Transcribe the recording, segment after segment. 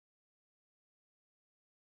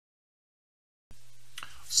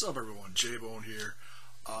What's up, everyone? J-Bone here.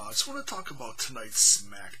 I just want to talk about tonight's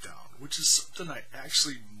SmackDown, which is something I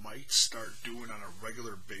actually might start doing on a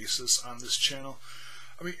regular basis on this channel.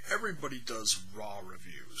 I mean, everybody does Raw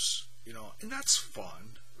reviews, and that's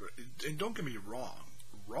fun. And don't get me wrong,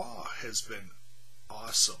 Raw has been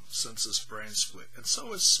awesome since this brand split, and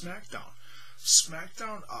so is SmackDown.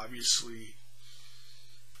 SmackDown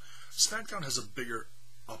has a bigger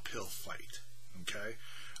uphill fight, okay?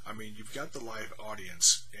 I mean, you've got the live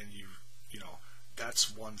audience, and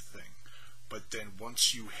that's one thing. But then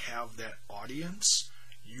once you have that audience,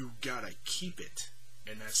 you gotta keep it,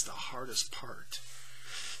 and that's the hardest part.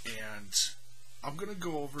 And I'm gonna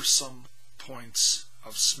go over some points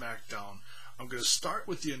of SmackDown. I'm gonna start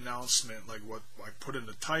with the announcement, like what I put in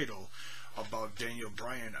the title, about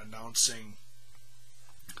Bryan announcing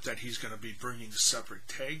that he's going to be bringing separate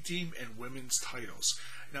tag team and women's titles.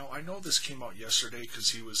 Now, I know this came out yesterday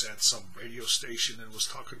because he was at some radio station and was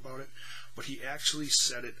talking about it, but he actually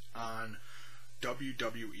said it on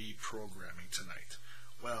WWE programming tonight.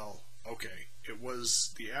 Well, okay, it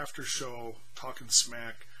was the after show Talking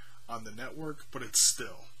Smack on the network, but it's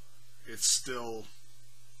still,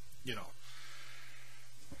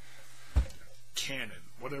 canon.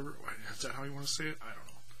 Whatever, is that how you want to say it? I don't know.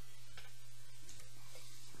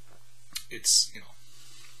 It's,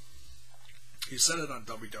 he said it on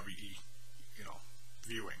WWE,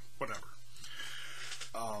 viewing, whatever.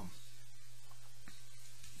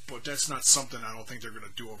 But that's not something I don't think they're going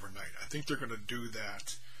to do overnight. I think they're going to do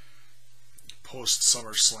that post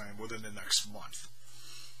SummerSlam within the next month.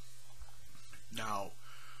 Now,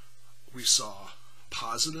 we saw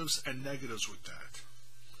positives and negatives with that.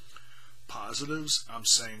 Positives, I'm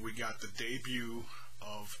saying we got the debut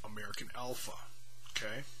of American Alpha,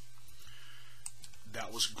 okay?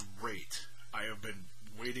 That was great. I have been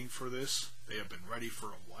waiting for this. They have been ready for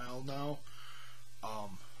a while now.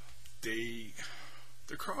 The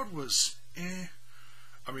crowd was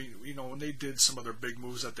I mean, when they did some of their big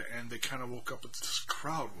moves at the end, they kind of woke up, but this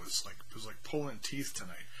crowd was like pulling teeth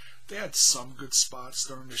tonight. They had some good spots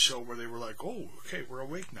during the show where they were like, oh, okay, we're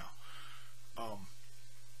awake now.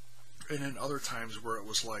 And then other times where it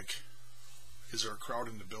was like, is there a crowd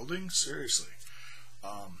in the building? Seriously.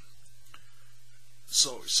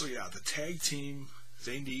 So yeah, the tag team,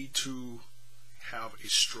 they need to have a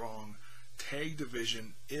strong tag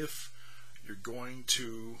division if you're going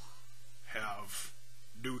to have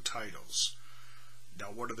new titles. Now,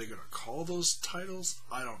 what are they going to call those titles?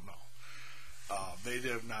 I don't know. They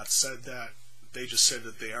have not said that. They just said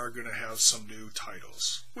that they are going to have some new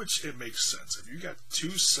titles, which it makes sense. If you got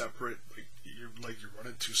two separate, you're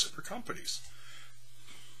running two separate companies,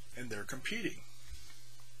 and they're competing.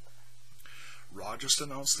 Raw just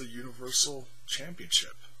announced the Universal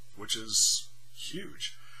Championship, which is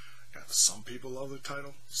huge. Yeah, some people love the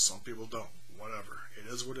title, some people don't. Whatever. It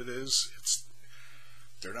is what it is.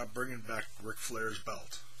 They're not bringing back Ric Flair's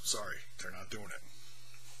belt. Sorry, they're not doing it.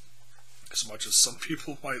 As much as some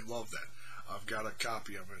people might love that. I've got a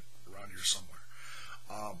copy of it around here somewhere.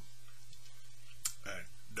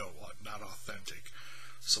 No, not authentic.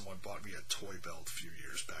 Someone bought me a toy belt a few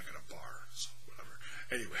years back at a bar. So whatever.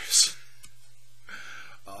 Anyways.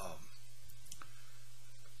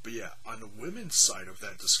 But yeah, on the women's side of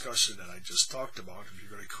that discussion that I just talked about, if you're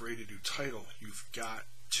going to create a new title, you've got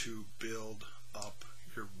to build up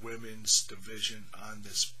your women's division on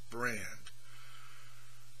this brand.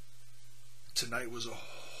 Tonight was a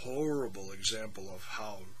horrible example of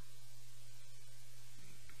how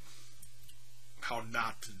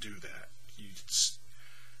not to do that.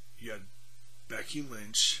 You had Becky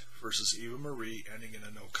Lynch versus Eva Marie ending in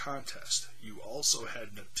a no contest. You also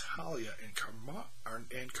had Natalya and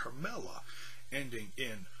Carmella ending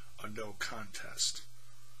in a no contest.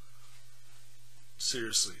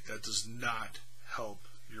 Seriously, that does not help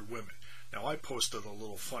your women. Now, I posted a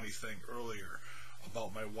little funny thing earlier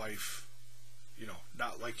about my wife,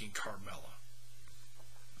 not liking Carmella.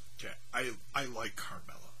 Okay, I like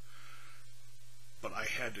Carmella, but I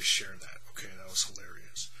had to share that. Okay, that was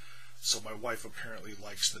hilarious. So my wife apparently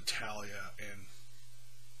likes Natalya and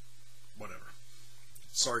whatever.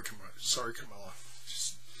 Sorry, Carmella.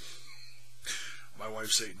 My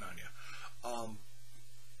wife's hating on you.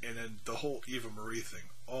 And then the whole Eva Marie thing.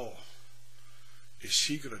 Oh, is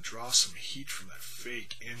she going to draw some heat from that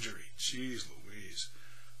fake injury? Jeez Louise.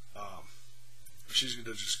 She's going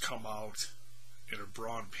to just come out in her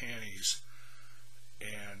bra and panties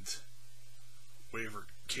and wave her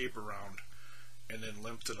cape around and then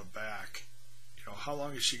limp to the back. How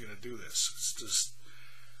long is she going to do this? It's just,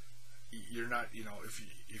 you're not,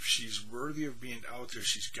 if she's worthy of being out there,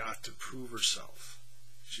 she's got to prove herself.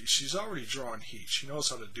 She's already drawing heat. She knows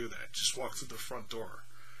how to do that. Just walk through the front door.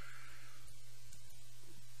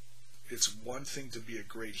 It's one thing to be a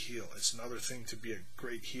great heel. It's another thing to be a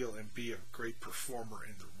great heel and be a great performer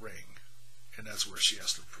in the ring. And that's where she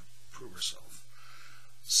has to prove herself.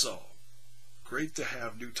 So, great to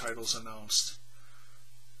have new titles announced.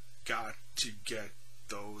 Got to get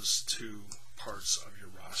those two parts of your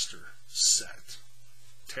roster set.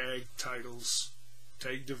 Tag titles,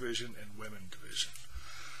 tag division, and women division.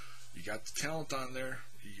 You got the talent on there.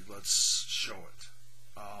 Let's show it.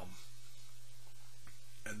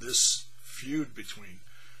 And this feud between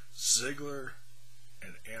Ziggler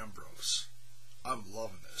and Ambrose, I'm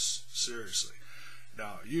loving this. Seriously.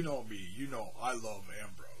 Now, you know me. You know I love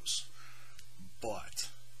Ambrose. But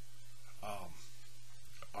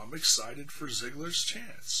I'm excited for Ziggler's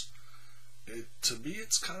chance. To me,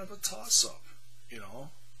 it's kind of a toss-up.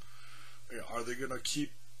 Are they going to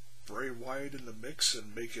keep Bray Wyatt in the mix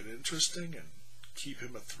and make it interesting and keep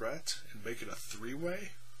him a threat and make it a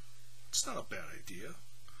three-way? It's not a bad idea.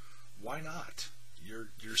 Why not?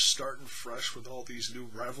 You're starting fresh with all these new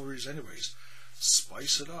rivalries anyways.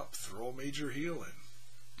 Spice it up. Throw a major heel in.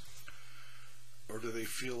 Or do they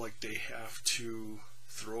feel like they have to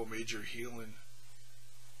throw a major heel in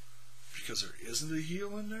because there isn't a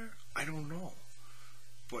heel in there? I don't know.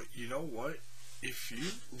 But you know what? If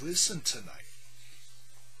you listen tonight,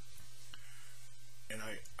 and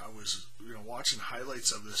I was watching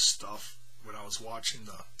highlights of this stuff when I was watching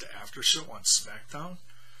the after show on SmackDown,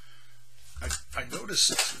 I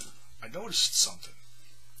noticed something.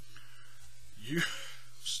 You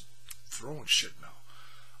throwing shit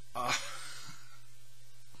now.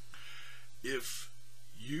 If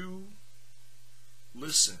you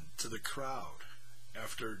listen to the crowd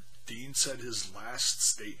after Dean said his last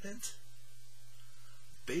statement,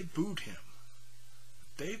 they booed him.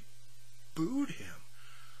 They booed him.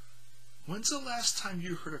 When's the last time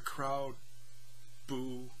you heard a crowd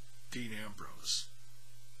boo Dean Ambrose?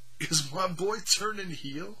 Is my boy turning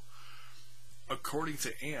heel? According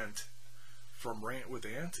to Ant, from Rant with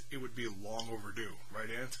Ant, it would be long overdue.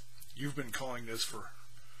 Right, Ant? You've been calling this for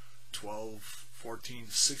 12, 14,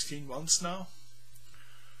 16 months now?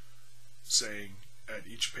 Saying at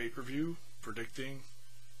each pay-per-view, predicting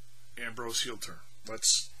Ambrose heel turn.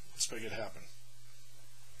 Let's make it happen.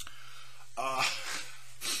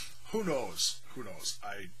 Who knows?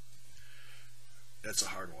 That's a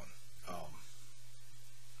hard one.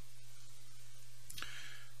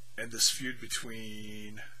 And this feud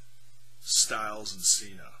between Styles and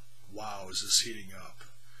Cena. Wow, is this heating up?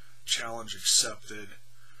 Challenge accepted.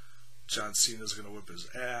 John Cena's going to whip his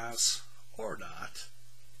ass. Or not.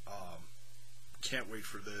 Can't wait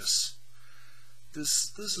for this.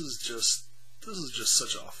 This is just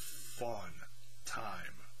such a fun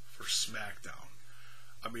time for SmackDown.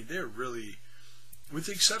 I mean, they're really, with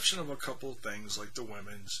the exception of a couple of things like the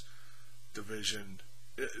women's division,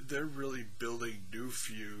 they're really building new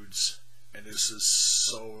feuds, and this is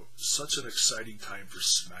such an exciting time for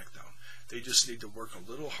SmackDown. They just need to work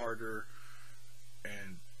a little harder,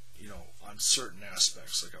 and on certain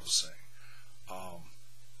aspects, like I was saying.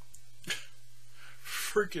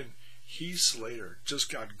 Freaking Heath Slater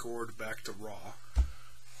just got gored back to Raw.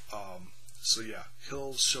 So yeah,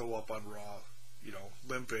 he'll show up on Raw,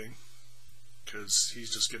 limping, because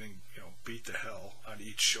he's just getting, beat to hell on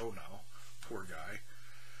each show now. Poor guy.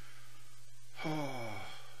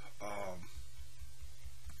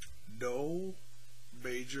 No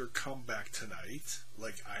major comeback tonight,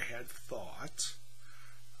 like I had thought.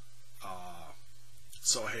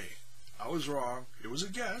 So hey, I was wrong. It was a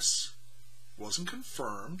guess. Wasn't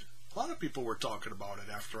confirmed. A lot of people were talking about it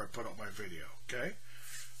after I put up my video, okay?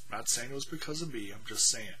 I'm not saying it was because of me. I'm just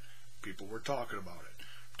saying people were talking about it.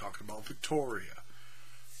 I'm talking about Victoria.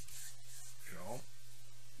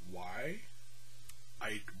 Why?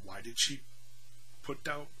 Why did she put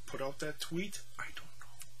out that tweet? I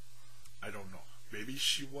don't know. Maybe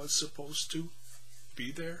she was supposed to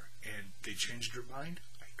be there and they changed her mind.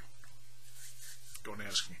 I don't know. Don't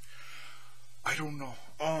ask me. I don't know.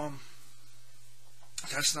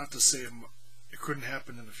 That's not to say it couldn't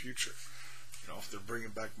happen in the future. If they're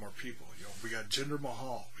bringing back more people. We got Jinder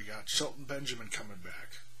Mahal. We got Shelton Benjamin coming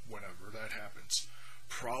back whenever that happens.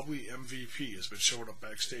 Probably MVP has been showing up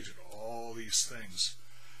backstage at all these things.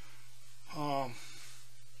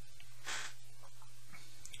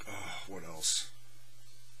 What else?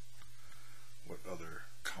 What other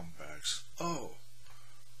comebacks? Oh,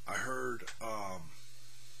 I heard, I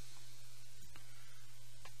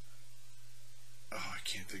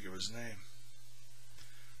can't think of his name.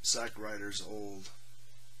 Zack Ryder's old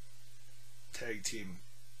tag team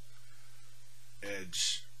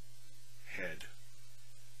edge head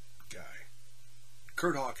guy.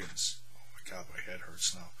 Kurt Hawkins. Oh my God, my head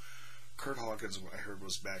hurts now. Kurt Hawkins, I heard,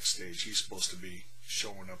 was backstage. He's supposed to be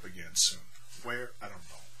showing up again soon. Where? I don't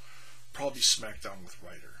know. Probably SmackDown with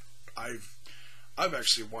Ryder. I've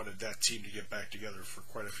actually wanted that team to get back together for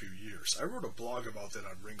quite a few years. I wrote a blog about that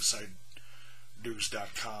on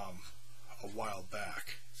ringsidenews.com a while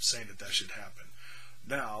back, saying that should happen.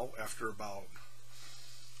 Now, after about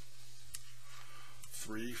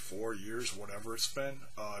 3-4 years, whatever it's been,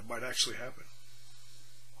 it might actually happen.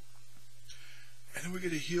 And then we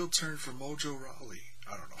get a heel turn for Mojo Rawley.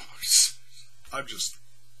 I don't know. I'm just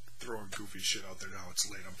throwing goofy shit out there now. It's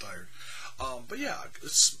late. I'm tired. But yeah,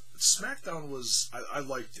 SmackDown was... I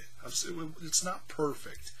liked it. It's not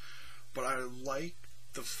perfect, but I like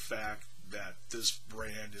the fact that this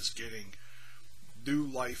brand is getting new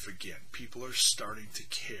life again. People are starting to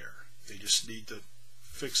care. They just need to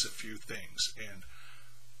fix a few things. And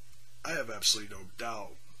I have absolutely no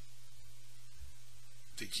doubt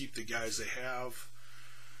to keep the guys they have,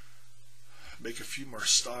 make a few more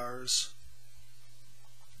stars,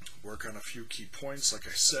 work on a few key points, like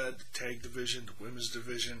I said, the tag division, the women's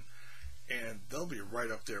division, and they'll be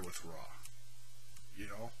right up there with Raw. You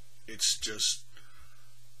know, it's just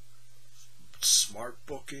smart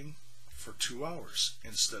booking for 2 hours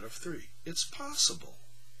instead of 3. It's possible.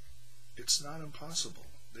 It's not impossible.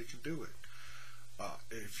 They can do it.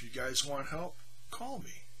 If you guys want help, call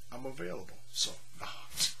me. I'm available. So, no,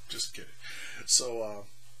 just kidding. So,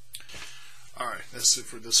 alright, that's it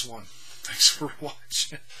for this one. Thanks for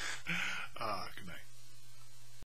watching. Good night.